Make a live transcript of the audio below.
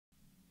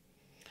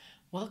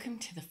Welcome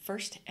to the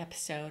first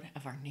episode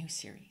of our new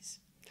series.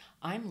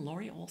 I'm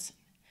Lori Olson,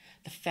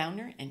 the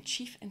founder and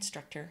chief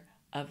instructor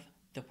of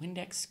the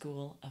Windex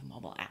School of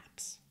Mobile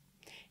Apps.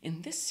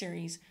 In this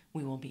series,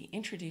 we will be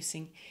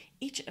introducing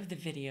each of the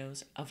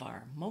videos of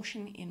our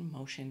Motion in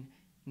Motion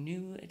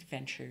New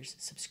Adventures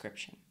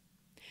subscription.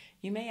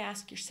 You may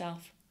ask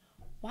yourself,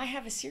 why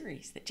have a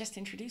series that just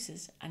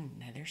introduces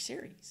another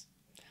series?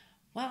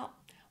 Well,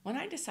 when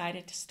I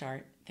decided to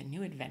start the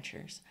New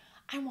Adventures,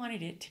 I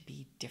wanted it to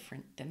be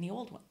different than the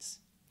old ones.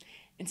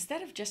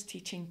 Instead of just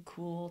teaching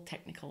cool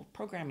technical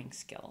programming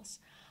skills,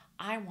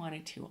 I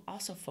wanted to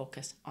also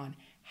focus on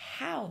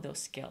how those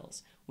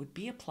skills would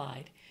be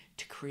applied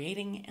to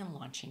creating and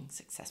launching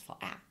successful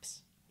apps.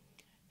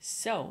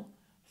 So,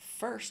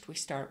 first we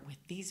start with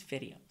these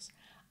videos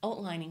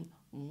outlining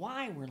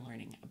why we're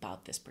learning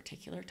about this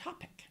particular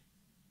topic.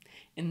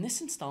 In this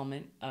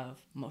installment of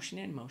Motion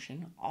in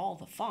Motion, all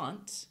the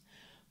fonts,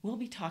 we'll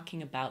be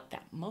talking about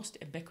that most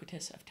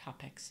ubiquitous of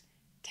topics,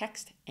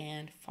 text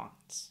and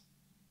fonts.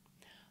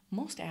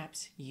 Most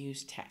apps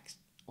use text,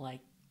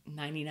 like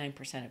 99%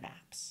 of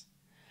apps.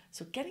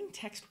 So getting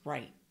text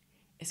right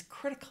is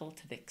critical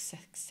to the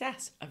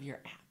success of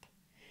your app,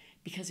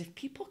 because if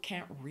people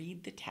can't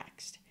read the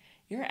text,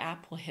 your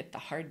app will hit the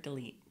hard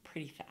delete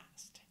pretty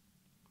fast.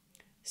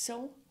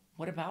 So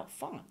what about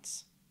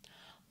fonts?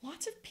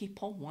 Lots of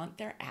people want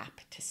their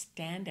app to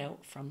stand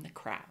out from the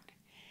crowd,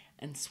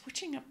 and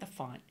switching up the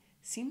font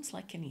seems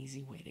like an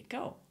easy way to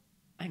go.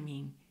 I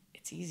mean,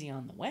 it's easy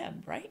on the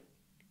web, right?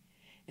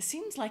 It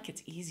seems like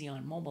it's easy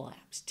on mobile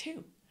apps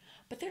too,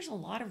 but there's a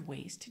lot of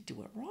ways to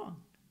do it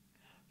wrong.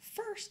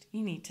 First,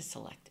 you need to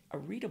select a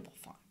readable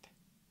font.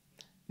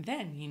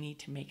 Then you need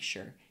to make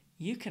sure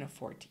you can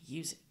afford to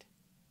use it.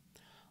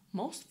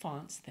 Most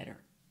fonts that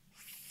are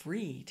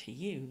free to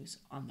use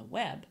on the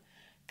web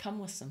come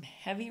with some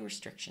heavy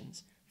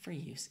restrictions for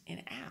use in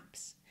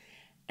apps,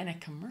 and a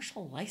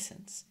commercial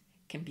license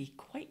can be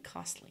quite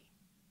costly.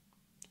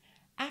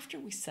 After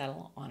we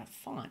settle on a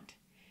font,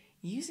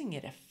 using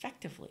it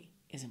effectively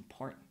is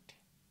important.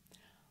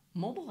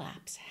 Mobile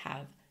apps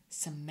have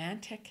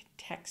semantic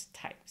text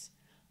types,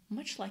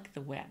 much like the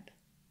web.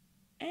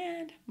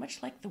 And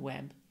much like the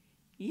web,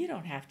 you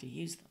don't have to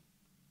use them,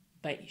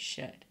 but you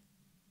should.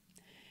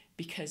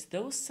 Because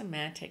those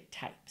semantic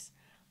types,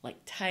 like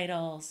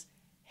titles,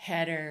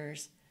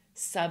 headers,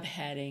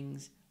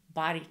 subheadings,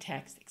 body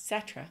text,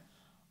 etc.,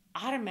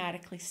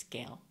 automatically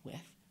scale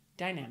with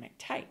dynamic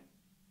type.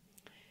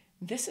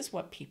 This is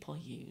what people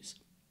use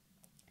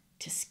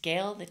to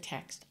scale the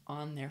text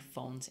on their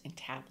phones and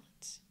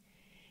tablets.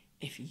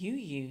 If you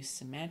use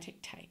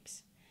semantic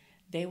types,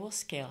 they will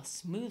scale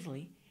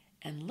smoothly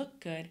and look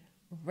good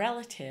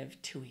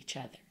relative to each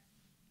other.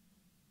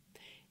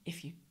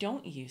 If you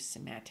don't use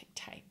semantic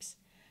types,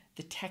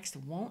 the text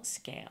won't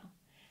scale,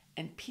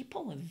 and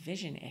people with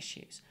vision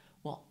issues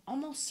will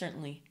almost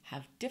certainly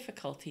have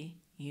difficulty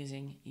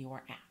using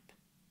your app.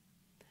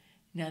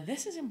 Now,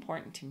 this is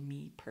important to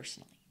me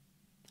personally.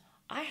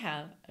 I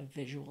have a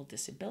visual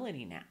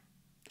disability now,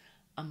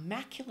 a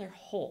macular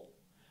hole,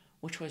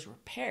 which was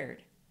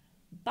repaired,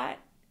 but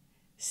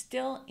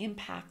still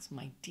impacts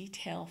my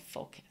detail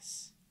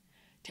focus.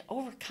 To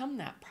overcome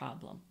that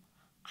problem,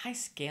 I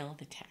scale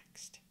the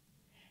text.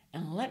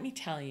 And let me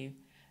tell you,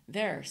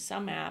 there are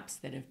some apps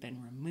that have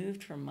been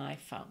removed from my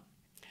phone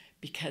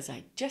because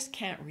I just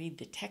can't read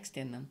the text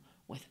in them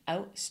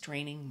without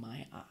straining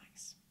my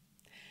eyes.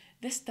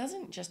 This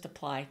doesn't just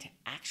apply to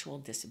actual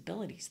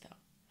disabilities, though.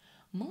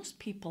 Most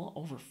people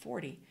over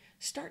 40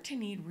 start to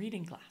need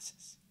reading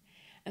glasses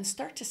and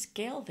start to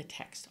scale the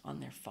text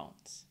on their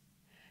phones.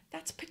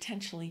 That's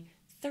potentially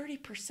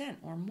 30%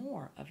 or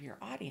more of your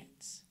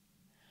audience.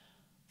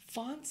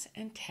 Fonts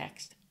and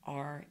text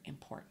are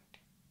important.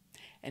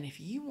 And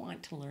if you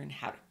want to learn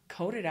how to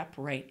code it up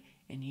right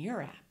in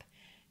your app,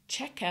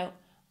 check out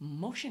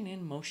Motion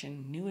in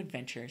Motion New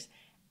Adventures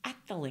at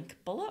the link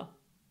below.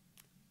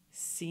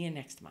 See you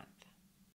next month.